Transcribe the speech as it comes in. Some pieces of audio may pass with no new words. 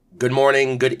Good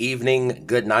morning, good evening,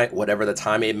 good night, whatever the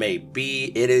time it may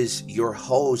be. It is your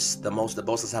host, the boss.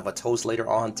 Let's have a toast later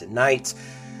on tonight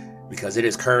because it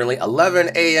is currently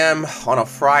 11 a.m. on a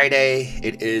Friday.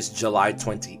 It is July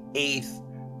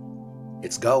 28th.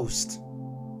 It's Ghost.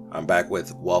 I'm back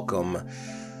with Welcome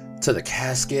to the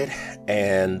Casket,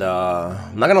 and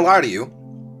I'm not gonna lie to you.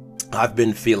 I've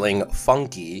been feeling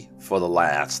funky for the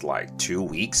last 2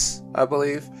 weeks, I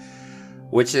believe,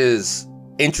 which is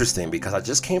interesting because I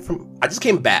just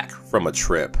came back from a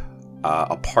trip,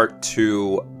 a part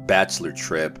 2 bachelor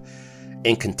trip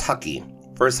in Kentucky.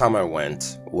 First time I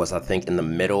went was, I think, in the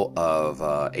middle of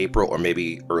April or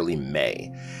maybe early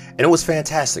May, and it was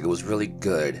fantastic. It was really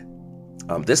good.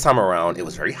 This time around, it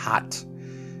was very hot.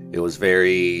 It was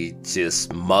very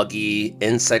just muggy,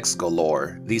 insects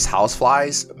galore. These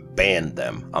houseflies, ban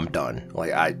them. I'm done.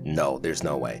 No, there's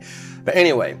no way. But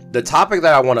anyway, the topic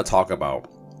that I want to talk about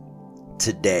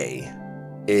today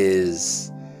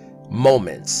is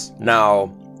moments.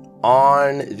 Now,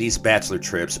 on these bachelor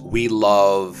trips,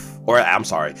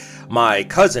 my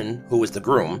cousin, who is the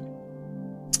groom,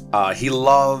 he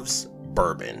loves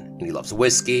bourbon and he loves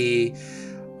whiskey.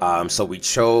 So we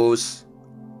chose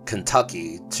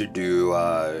Kentucky to do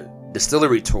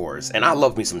distillery tours, and I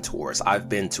love me some tours. I've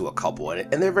been to a couple,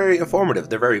 and they're very informative.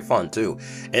 They're very fun too,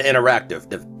 and interactive,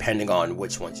 depending on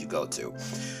which ones you go to.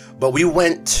 But we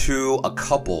went to a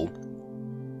couple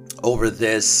over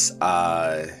this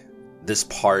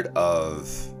part of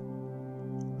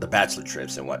the bachelor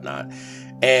trips and whatnot,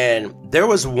 and there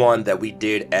was one that we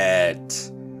did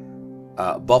at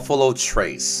Buffalo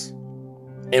Trace,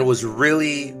 and it was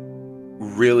really,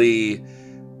 really,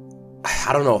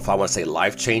 I don't know if I want to say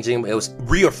life-changing. It was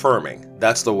reaffirming.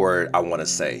 That's the word I want to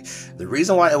say. The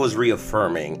reason why it was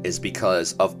reaffirming is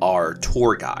because of our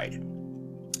tour guide.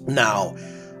 Now,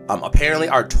 apparently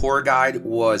our tour guide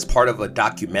was part of a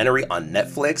documentary on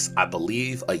Netflix, I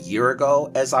believe a year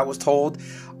ago, as I was told.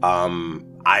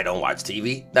 I don't watch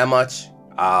TV that much.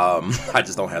 I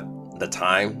just don't have the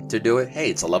time to do it. Hey,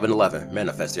 it's 11/11.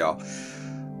 Manifest, y'all.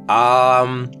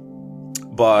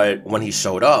 But when he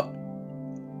showed up,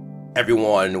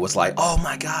 everyone was like, "Oh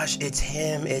my gosh, it's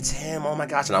him, oh my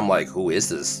gosh." And I'm like, "Who is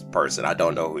this person? I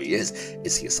don't know who he is.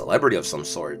 Is he a celebrity of some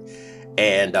sort?"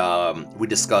 And we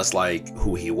discussed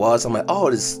who he was. I'm like, "Oh,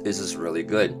 this is really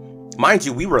good." Mind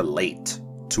you, we were late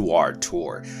to our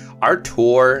tour. Our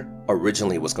tour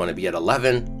originally was going to be at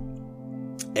 11,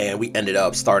 and we ended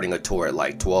up starting a tour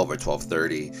at 12 or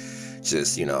 12:30.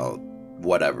 Just,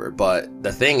 whatever. But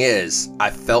the thing is,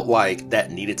 I felt like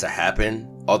that needed to happen.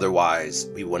 Otherwise,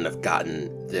 we wouldn't have gotten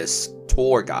this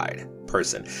tour guide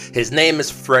person. His name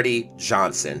is Freddie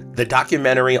Johnson. The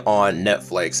documentary on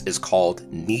Netflix is called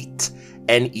Neat,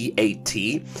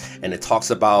 N-E-A-T, and it talks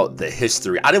about the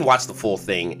history. I didn't watch the full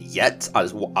thing yet. I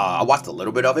watched a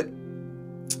little bit of it,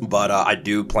 but I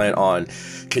do plan on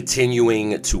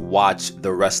continuing to watch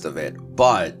the rest of it.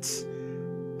 But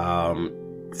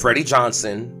Freddie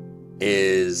Johnson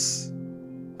is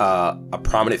a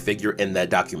prominent figure in that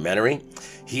documentary.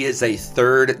 He is a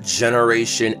third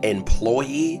generation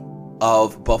employee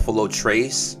of Buffalo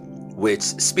Trace, which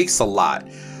speaks a lot.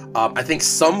 I think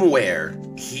somewhere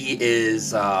he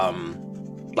is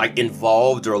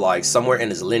involved, or somewhere in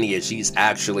his lineage, he's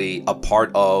actually a part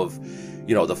of,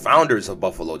 the founders of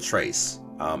Buffalo Trace.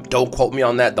 Don't quote me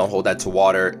on that. Don't hold that to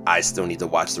water. I still need to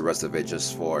watch the rest of it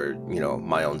just for,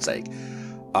 my own sake.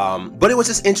 But it was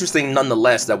just interesting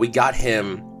nonetheless that we got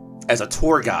him as a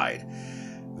tour guide.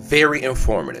 Very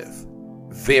informative,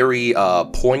 very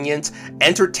poignant,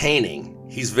 entertaining.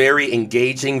 He's very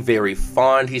engaging, very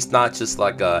fun. He's not just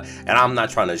and I'm not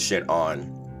trying to shit on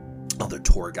other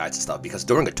tour guides and stuff, because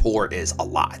during a tour is a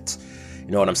lot.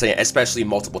 You know what I'm saying? Especially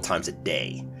multiple times a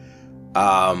day.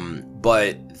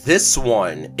 But this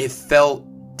one, it felt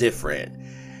different.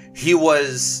 He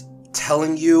was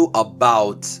telling you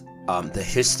about the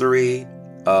history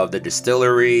of the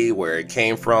distillery, where it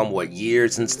came from, what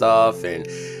years and stuff, and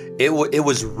it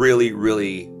was really,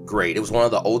 really great. It was one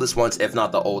of the oldest ones, if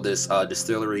not the oldest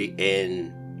distillery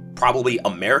in probably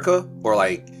America, or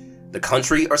the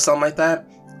country or something like that.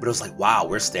 But it was wow,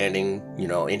 we're standing,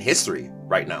 in history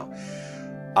right now.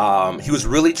 He was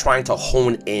really trying to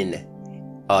hone in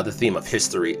the theme of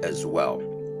history as well.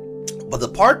 But the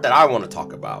part that I want to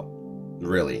talk about,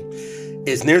 really,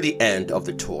 is near the end of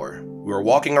the tour. We were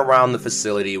walking around the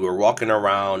facility. We were walking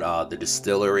around the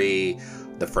distillery,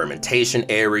 the fermentation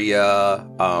area,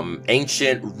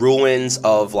 ancient ruins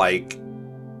of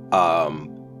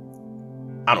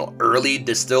early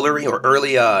distillery or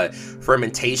early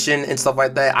fermentation and stuff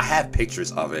like that. I have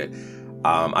pictures of it.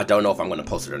 I don't know if I'm going to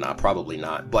post it or not, probably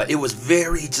not, but it was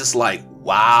very just like,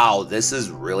 wow, this is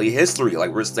really history.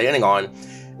 Like, we're standing on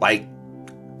like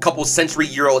a couple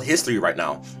century-year-old history right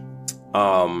now.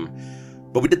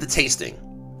 But we did the tasting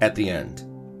at the end,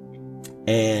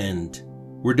 and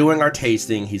we're doing our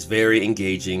tasting. He's very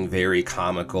engaging, very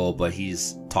comical, but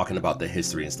he's talking about the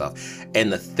history and stuff.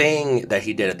 And the thing that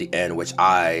he did at the end, which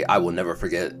I will never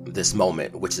forget this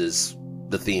moment, which is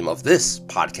the theme of this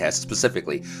podcast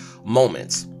specifically,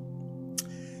 moments.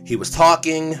 He was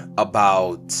talking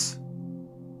about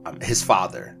his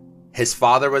father. His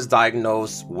father was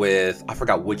diagnosed with, I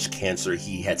forgot which cancer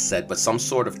he had said, but some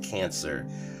sort of cancer.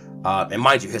 And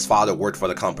mind you, his father worked for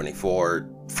the company for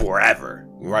forever,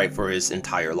 right? For his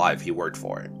entire life, he worked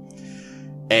for it.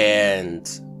 And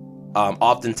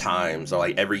oftentimes, or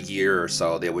like every year or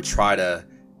so, they would try to,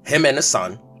 him and his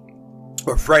son,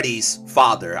 or Freddie's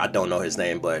father, I don't know his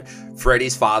name, but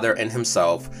Freddie's father and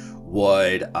himself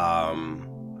would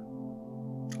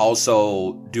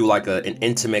also do like an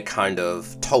intimate kind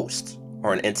of toast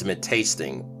or an intimate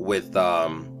tasting with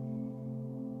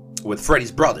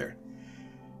Freddie's brother.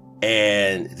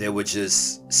 And they would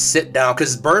just sit down,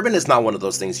 because bourbon is not one of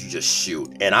those things you just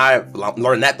shoot. And I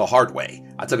learned that the hard way.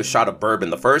 I took a shot of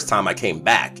bourbon the first time I came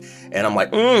back, and I'm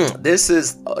like, this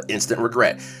is instant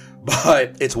regret.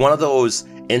 But it's one of those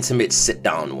intimate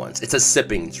sit-down ones. It's a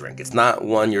sipping drink. It's not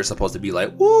one you're supposed to be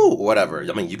like, woo, whatever.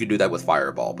 I mean, you could do that with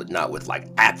Fireball, but not with like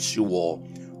actual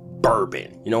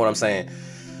bourbon. You know what I'm saying?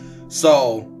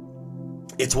 So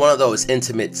it's one of those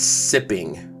intimate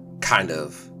sipping kind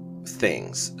of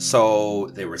things. So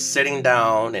they were sitting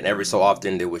down, and every so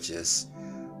often they would just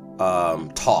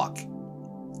talk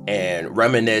and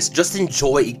reminisce, just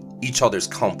enjoy each other's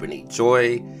company,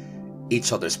 enjoy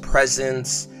each other's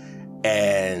presence,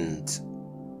 and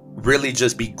really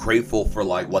just be grateful for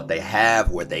like what they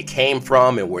have, where they came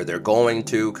from, and where they're going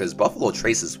to, because Buffalo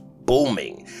Trace is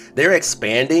booming. They're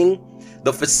expanding.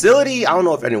 The facility, I don't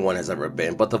know if anyone has ever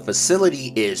been, but the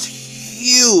facility is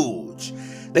huge.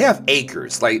 They have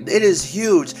acres, like it is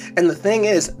huge. And the thing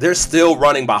is, they're still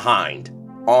running behind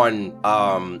on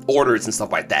orders and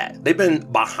stuff like that. They've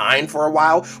been behind for a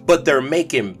while, but they're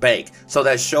making bank. So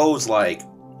that shows like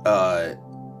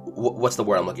what's the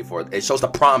word I'm looking for? It shows the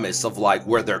promise of like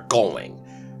where they're going,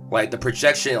 like the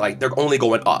projection, like they're only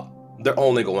going up. They're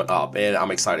only going up, and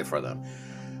I'm excited for them.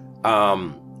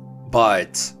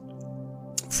 But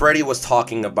Freddie was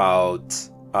talking about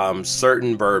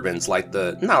certain bourbons, like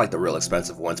not like the real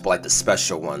expensive ones, but like the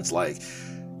special ones. Like,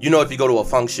 you know, if you go to a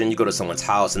function, you go to someone's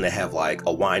house and they have like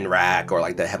a wine rack, or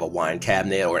like they have a wine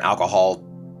cabinet or an alcohol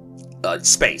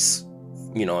space,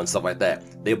 you know, and stuff like that.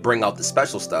 They bring out the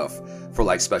special stuff for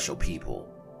like special people.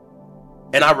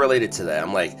 And I related to that.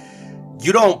 I'm like,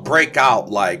 you don't break out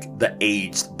like the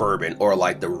aged bourbon or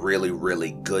like the really,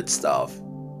 really good stuff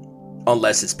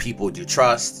unless it's people you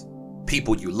trust,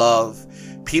 people you love,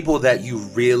 people that you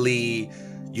really,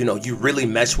 you know, you really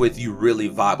mesh with, you really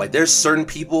vibe. Like, there's certain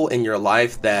people in your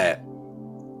life that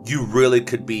you really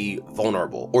could be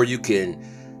vulnerable, or you can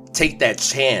take that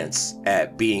chance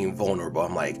at being vulnerable.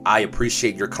 I'm like, I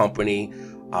appreciate your company.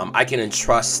 I can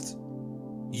entrust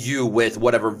you with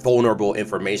whatever vulnerable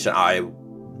information I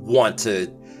want to,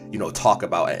 you know, talk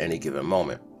about at any given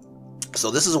moment.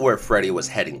 So this is where Freddie was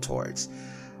heading towards.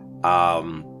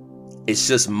 It's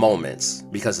just moments,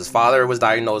 because his father was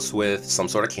diagnosed with some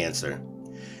sort of cancer,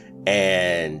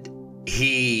 and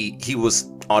he was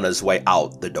on his way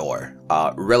out the door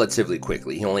relatively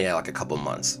quickly. He only had like a couple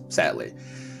months, sadly.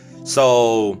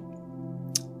 So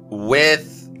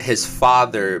with his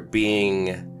father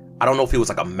being, I don't know if he was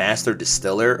like a master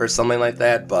distiller or something like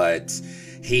that, but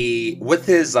he, with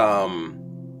his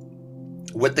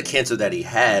with the cancer that he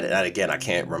had, and again, I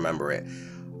can't remember it,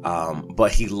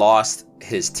 but he lost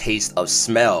his taste of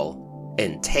smell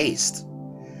and taste.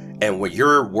 And when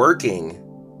you're working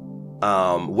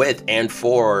with and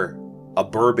for a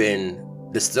bourbon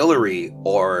distillery,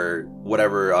 or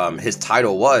whatever his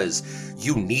title was,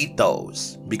 you need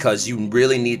those, because you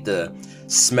really need to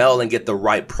smell and get the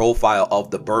right profile of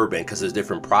the bourbon, because there's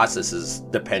different processes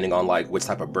depending on like which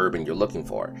type of bourbon you're looking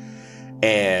for.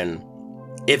 And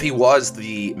if he was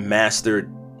the master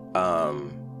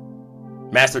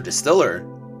distiller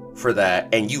for that,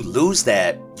 and you lose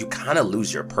that, you kind of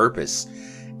lose your purpose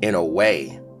in a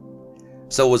way.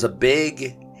 So it was a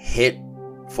big hit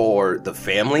for the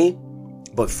family,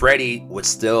 but Freddie would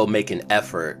still make an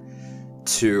effort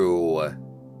to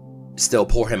still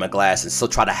pour him a glass and still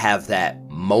try to have that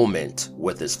moment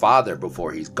with his father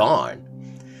before he's gone.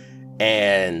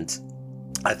 And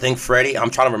I think Freddie, I'm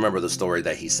trying to remember the story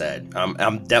that he said.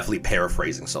 I'm definitely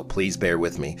paraphrasing, so please bear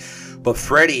with me. But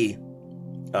Freddie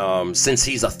Since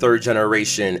he's a third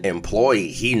generation employee,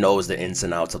 he knows the ins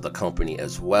and outs of the company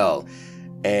as well.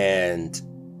 And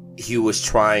he was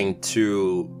trying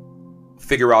to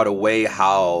figure out a way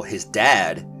how his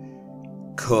dad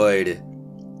could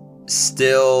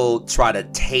still try to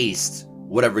taste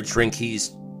whatever drink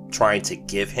he's trying to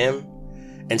give him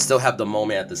and still have the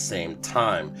moment at the same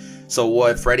time. So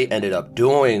what Freddie ended up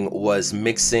doing was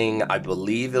mixing, I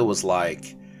believe it was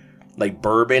like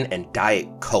bourbon and Diet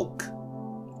Coke.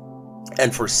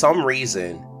 And for some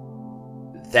reason,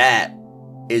 that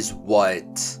is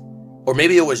what, or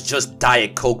maybe it was just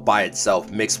Diet Coke by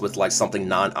itself mixed with like something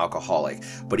non-alcoholic.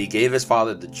 But he gave his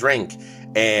father the drink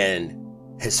and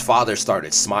his father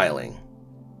started smiling.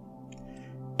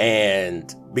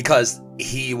 And because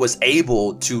he was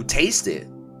able to taste it,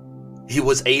 he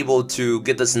was able to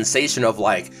get the sensation of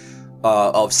like,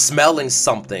 of smelling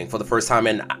something for the first time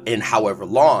in however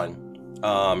long.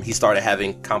 He started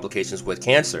having complications with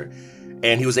cancer,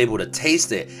 and he was able to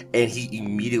taste it, and he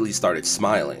immediately started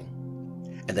smiling.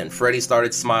 And then Freddie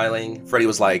started smiling. Freddie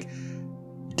was like,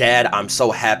 "Dad, I'm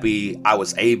so happy I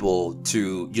was able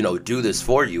to, do this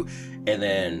for you." And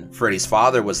then Freddie's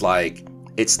father was like,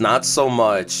 "It's not so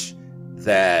much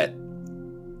that,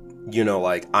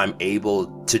 like I'm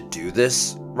able to do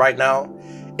this right now.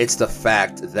 It's the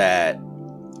fact that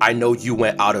I know you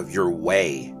went out of your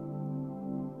way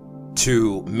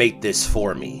to make this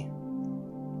for me."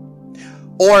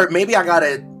 Or maybe I got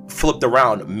it flipped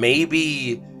around.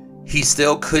 Maybe he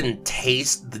still couldn't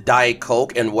taste the Diet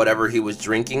Coke and whatever he was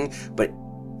drinking, but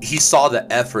he saw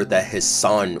the effort that his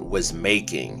son was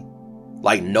making.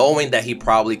 Like, knowing that he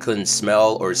probably couldn't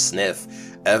smell or sniff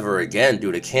ever again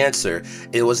due to cancer,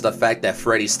 it was the fact that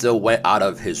Freddie still went out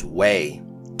of his way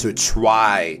to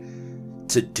try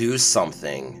to do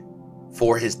something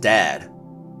for his dad.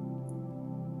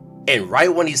 And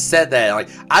right when he said that, like,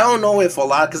 I don't know if a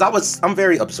lot, because I'm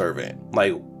very observant.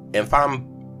 Like, if I'm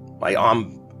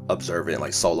observant,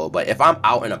 like solo, but if I'm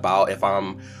out and about, if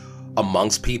I'm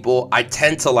amongst people, I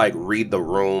tend to like read the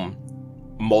room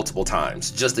multiple times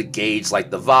just to gauge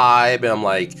like the vibe. And I'm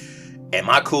like, am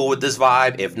I cool with this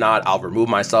vibe? If not, I'll remove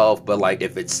myself. But like,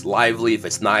 if it's lively, if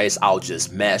it's nice, I'll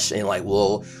just mesh and like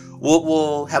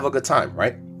we'll have a good time,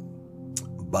 right?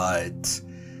 But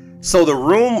so the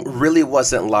room really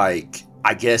wasn't like,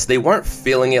 I guess they weren't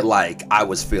feeling it like I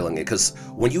was feeling it, because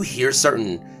when you hear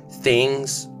certain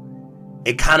things,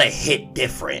 it kind of hit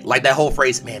different. Like that whole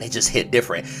phrase, man, it just hit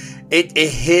different. It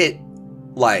hit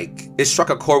like, it struck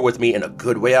a chord with me in a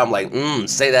good way. I'm like,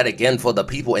 say that again for the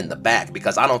people in the back,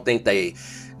 because I don't think they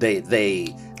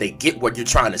get what you're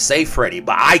trying to say, Freddie.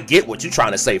 But I get what you're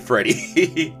trying to say,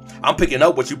 Freddie. I'm picking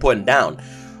up what you're putting down.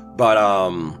 But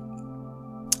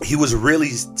he was really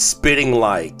spitting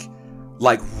like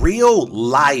real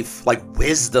life, like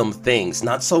wisdom things,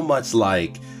 not so much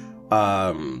like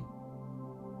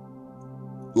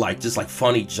just like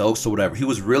funny jokes or whatever. He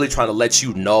was really trying to let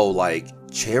you know, like,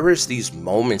 cherish these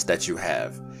moments that you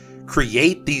have.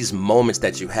 Create these moments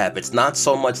that you have. It's not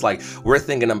so much like we're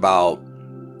thinking about,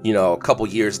 a couple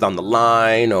years down the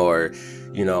line, or,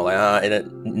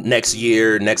 next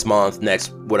year, next month,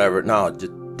 next whatever. No,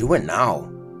 just do it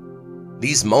now.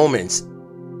 These moments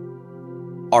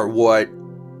are what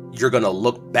you're going to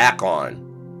look back on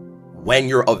when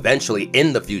you're eventually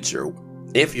in the future,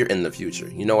 if you're in the future.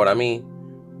 You know what I mean?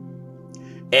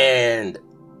 And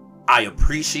I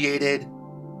appreciated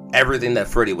everything that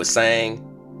Freddie was saying.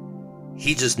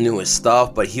 He just knew his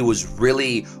stuff, but he was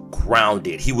really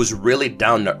grounded. He was really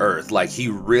down to earth. Like, he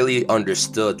really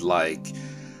understood, like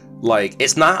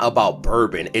it's not about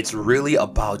bourbon. It's really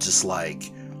about just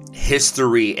like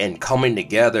history and coming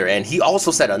together. And he also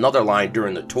said another line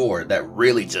during the tour that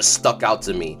really just stuck out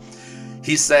to me.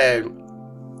 He said,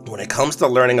 when it comes to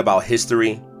learning about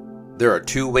history, there are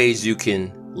two ways you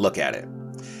can look at it.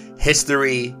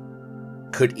 History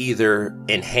could either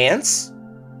enhance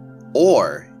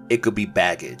or it could be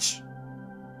baggage.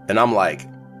 And I'm like,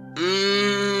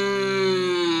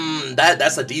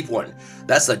 that's a deep one.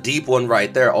 That's a deep one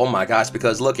right there. Oh my gosh,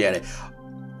 because look at it.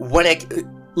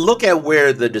 Look at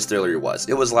where the distillery was.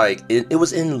 It was like, it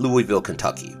was in Louisville,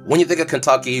 Kentucky. When you think of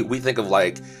Kentucky, we think of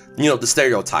like, the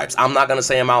stereotypes. I'm not going to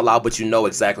say them out loud, but you know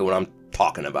exactly what I'm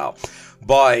talking about.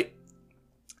 But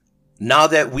now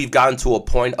that we've gotten to a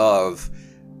point of,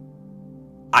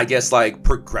 I guess, like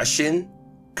progression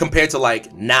compared to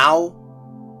like now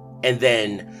and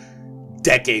then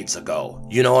decades ago,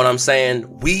 you know what I'm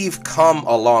saying? We've come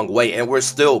a long way and we're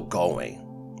still going.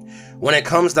 When it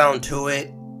comes down to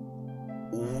it,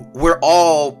 we're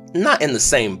all not in the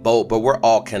same boat, but we're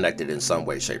all connected in some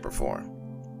way, shape, or form,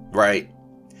 right?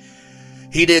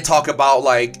 he did talk about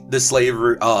like the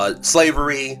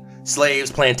slavery,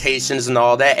 slaves, plantations, and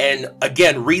all that. And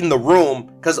again, reading the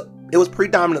room, because it was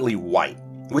predominantly white,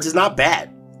 which is not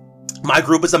bad. My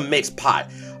group is a mixed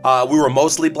pot. We were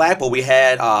mostly black, but we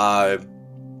had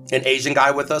an Asian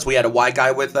guy with us. We had a white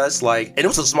guy with us. And it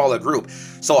was a smaller group.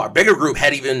 So our bigger group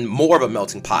had even more of a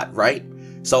melting pot, right?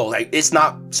 So like, it's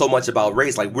not so much about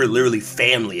race. Like, we're literally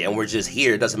family and we're just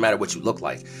here. It doesn't matter what you look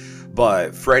like.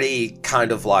 But Freddie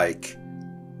kind of like,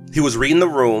 he was reading the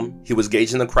room, he was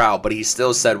gauging the crowd, but he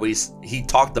still said he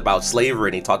talked about slavery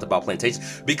and he talked about plantation.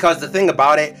 Because the thing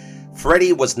about it,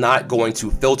 Freddie was not going to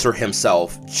filter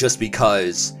himself just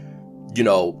because, you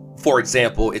know, for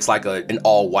example, it's like an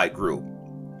all-white group.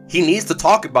 He needs to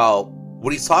talk about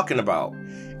what he's talking about.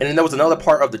 And then there was another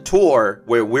part of the tour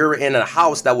where we were in a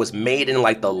house that was made in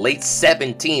like the late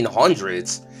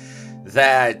 1700s,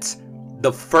 that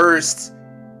the first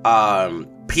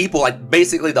people, like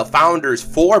basically the founders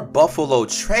for Buffalo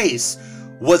Trace,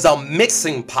 was a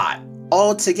mixing pot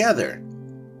altogether.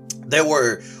 There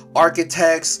were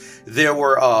architects, there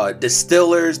were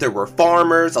distillers, there were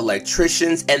farmers,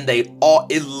 electricians, and it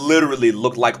literally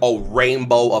looked like a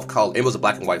rainbow of color. It was a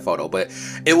black and white photo, but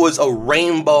it was a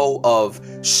rainbow of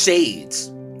shades.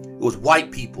 It was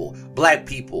white people, black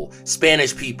people,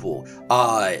 Spanish people,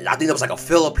 I think there was like a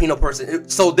Filipino person.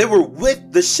 So they were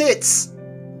with the shits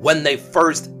when they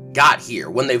first got here,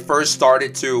 when they first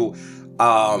started to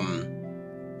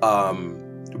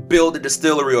build a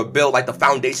distillery or build like the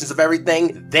foundations of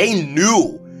everything. They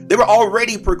knew they were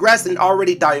already progressed and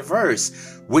already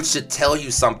diverse, which should tell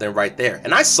you something right there.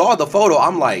 And I saw the photo,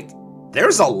 I'm like,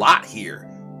 there's a lot here.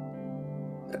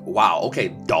 Wow, okay,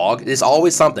 dog, there's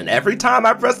always something. Every time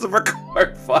I press the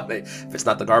record button, if it's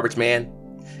not the Garbage Man,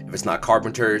 if it's not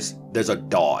Carpenters, there's a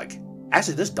dog.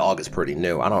 Actually, this dog is pretty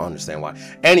new. I don't understand why.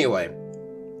 Anyway,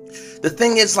 the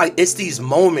thing is, like, it's these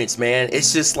moments, man.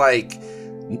 It's just like,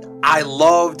 I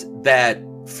loved that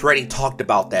Freddie talked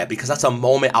about that, because that's a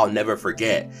moment I'll never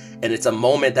forget. And it's a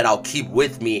moment that I'll keep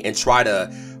with me and try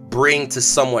to bring to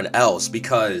someone else,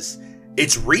 because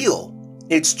it's real.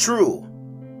 It's true.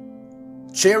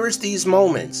 Cherish these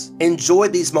moments. Enjoy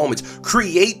these moments.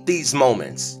 Create these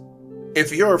moments.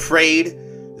 If you're afraid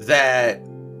that,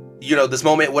 you know, this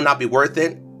moment will not be worth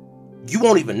it, you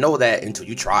won't even know that until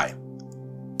you try.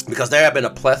 Because there have been a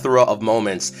plethora of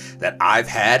moments that I've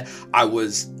had I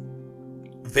was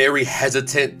very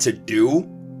hesitant to do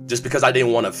just because I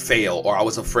didn't want to fail, or I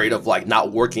was afraid of like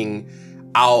not working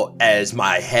out as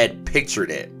my head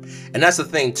pictured it. And that's the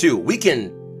thing too. We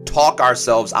can talk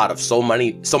ourselves out of so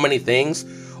many things,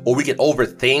 or we can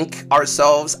overthink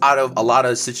ourselves out of a lot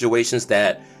of situations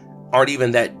that aren't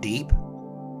even that deep.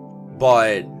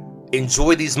 But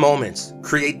enjoy these moments.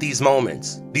 Create these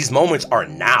moments. These moments are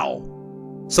now.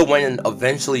 So when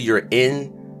eventually you're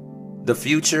in the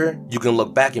future, you can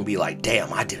look back and be like,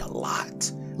 damn, I did a lot.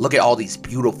 Look at all these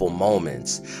beautiful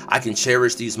moments. I can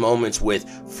cherish these moments with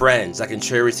friends. I can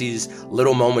cherish these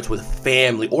little moments with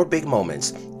family, or big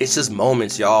moments. It's just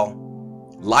moments, y'all.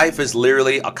 Life is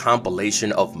literally a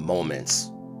compilation of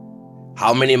moments.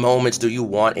 How many moments do you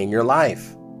want in your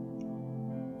life?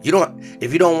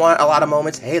 If you don't want a lot of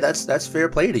moments, hey, that's fair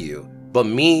play to you. But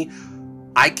me,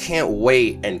 I can't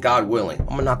wait, and God willing, I'm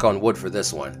gonna knock on wood for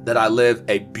this one, that I live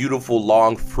a beautiful,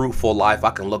 long, fruitful life. I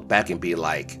can look back and be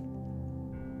like,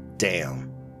 damn,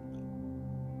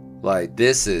 like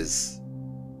this is,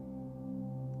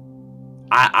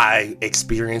 I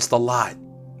experienced a lot,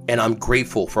 and I'm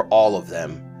grateful for all of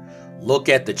them. Look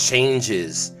at the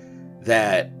changes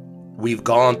that we've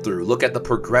gone through. Look at the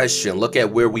progression. Look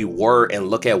at where we were and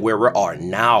look at where we are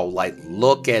now. Like,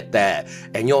 look at that,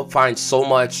 and you'll find so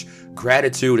much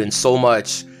gratitude and so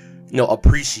much, you know,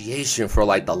 appreciation for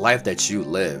like the life that you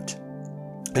lived.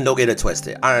 And don't get it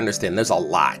twisted. I understand there's a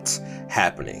lot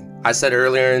happening. I said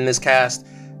earlier in this cast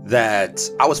that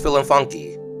I was feeling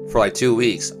funky for like 2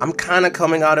 weeks. I'm kind of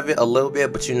coming out of it a little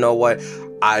bit, but you know what?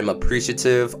 I'm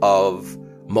appreciative of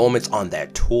moments on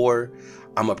that tour.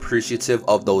 I'm appreciative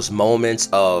of those moments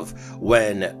of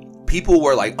when people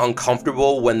were like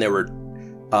uncomfortable when they were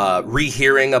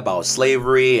rehearing about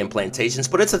slavery and plantations.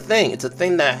 But it's a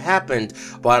thing that happened.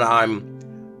 But I'm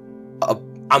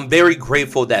very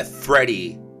grateful that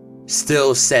Freddie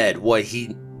still said what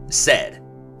he said.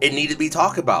 It needed to be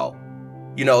talked about.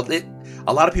 You know,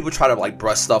 a lot of people try to like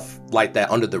brush stuff like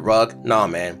that under the rug. Nah,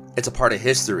 man, it's a part of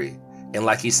history. And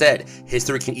like he said,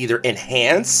 history can either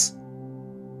enhance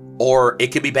or it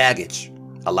could be baggage.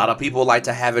 A lot of people like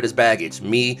to have it as baggage.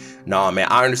 Me, nah, man,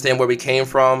 I understand where we came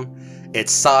from. It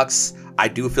sucks. I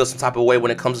do feel some type of way when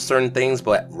it comes to certain things,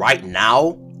 but right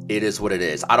now, it is what it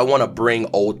is. I don't want to bring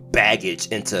old baggage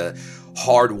into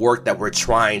hard work that we're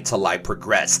trying to like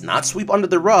progress, not sweep under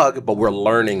the rug, but we're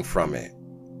learning from it.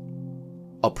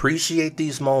 Appreciate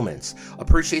these moments.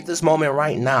 Appreciate this moment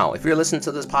right now. If you're listening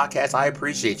to this podcast, I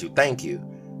appreciate you. Thank you.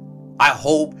 I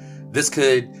hope this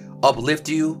could uplift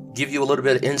you, give you a little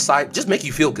bit of insight, just make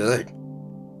you feel good.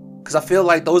 Because I feel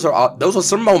like those are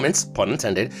some moments, pun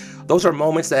intended, those are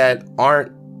moments that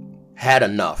aren't had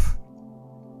enough.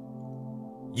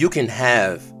 You can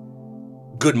have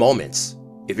good moments.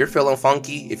 If you're feeling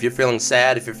funky, if you're feeling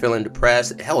sad, if you're feeling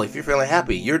depressed, hell, if you're feeling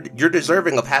happy, you're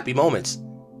deserving of happy moments.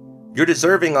 You're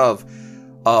deserving of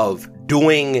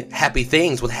doing happy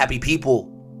things with happy people.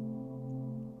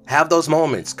 Have those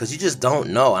moments, because you just don't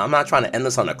know. I'm not trying to end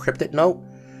this on a cryptic note,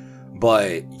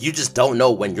 but you just don't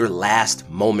know when your last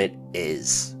moment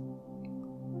is,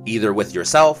 either with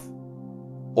yourself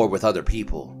or with other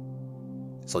people.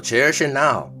 So cherish it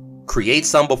now. Create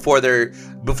some before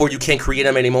you can't create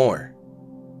them anymore.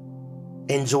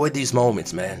 Enjoy these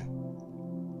moments, man.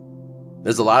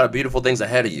 There's a lot of beautiful things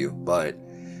ahead of you, but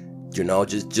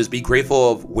just be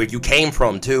grateful of where you came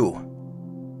from too.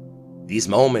 These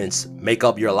moments make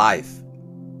up your life.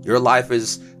 Your life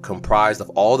is comprised of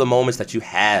all the moments that you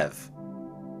have.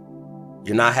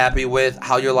 You're not happy with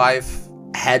how your life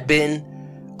had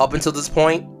been up until this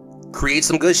point? Create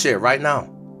some good shit right now.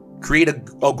 Create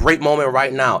a great moment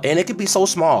right now. And it can be so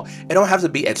small. It don't have to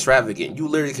be extravagant. You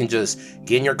literally can just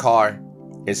get in your car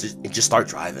and just start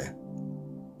driving.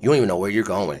 You don't even know where you're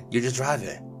going. You're just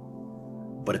driving.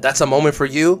 But if that's a moment for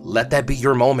you, let that be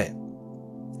your moment.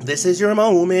 This is your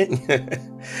moment.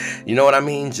 You know what I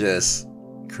mean? Just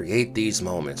create these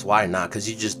moments. Why not? Because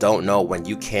you just don't know when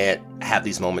you can't have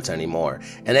these moments anymore.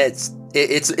 And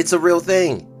it's a real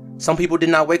thing. Some people did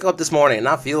not wake up this morning, and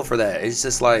I feel for that. It's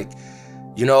just like,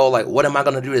 what am I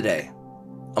going to do today?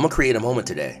 I'm going to create a moment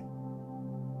today.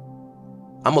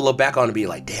 I'm going to look back on it and be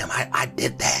like, damn, I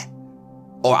did that.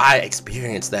 Or I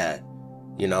experienced that,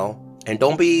 And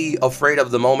don't be afraid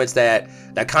of the moments that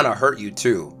kind of hurt you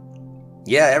too.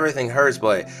 Yeah, everything hurts,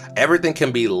 but everything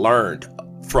can be learned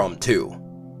from too.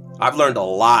 I've learned a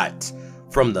lot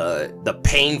from the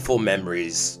painful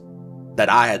memories that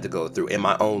I had to go through in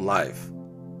my own life.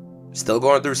 Still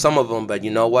going through some of them, but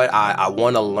you know what? I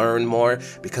want to learn more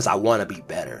because I want to be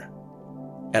better.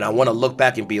 And I want to look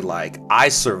back and be like, I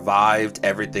survived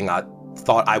everything I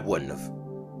thought I wouldn't have.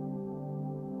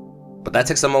 But that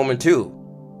takes a moment too.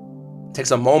 It takes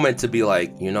a moment to be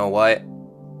like, you know what?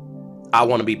 I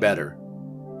want to be better.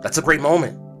 That's a great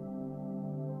moment.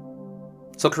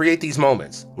 So create these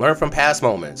moments. Learn from past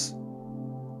moments.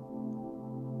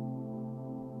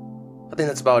 I think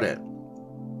that's about it.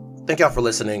 Thank y'all for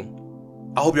listening.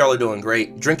 I hope y'all are doing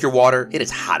great. Drink your water. It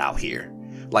is hot out here.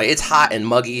 Like, it's hot and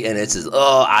muggy, and it's just,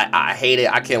 I hate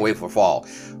it. I can't wait for fall.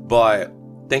 But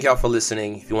thank y'all for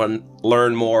listening. If you want to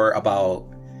learn more about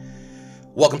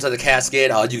Welcome to the Casket,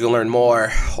 you can learn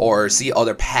more or see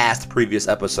other previous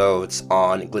episodes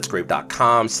on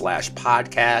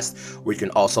glitchgrape.com/podcast, where you can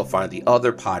also find the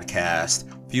other podcast,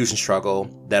 Fusion Struggle,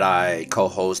 that I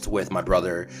co-host with my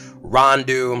brother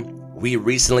Rondu. We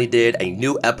recently did a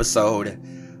new episode,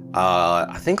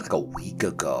 I think like a week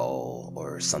ago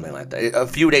or something like that, a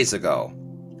few days ago.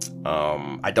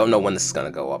 I don't know when this is going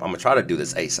to go up. I'm going to try to do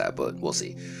this ASAP, but we'll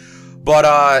see.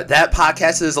 But that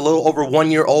podcast is a little over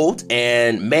 1 year old,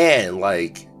 and man,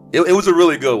 like, it was a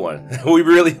really good one. We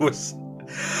really was,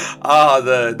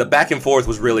 the back and forth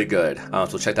was really good.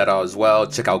 So check that out as well.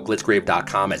 Check out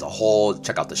glitchgrape.com as a whole.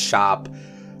 Check out the shop,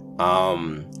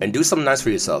 and do something nice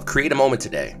for yourself. Create a moment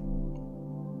today.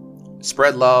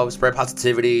 Spread love, spread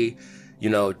positivity,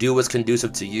 do what's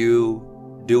conducive to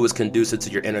you, do what's conducive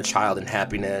to your inner child and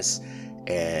happiness,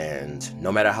 and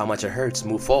no matter how much it hurts,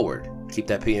 move forward. Keep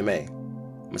that PMA.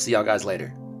 I'm gonna see y'all guys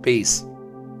later. Peace.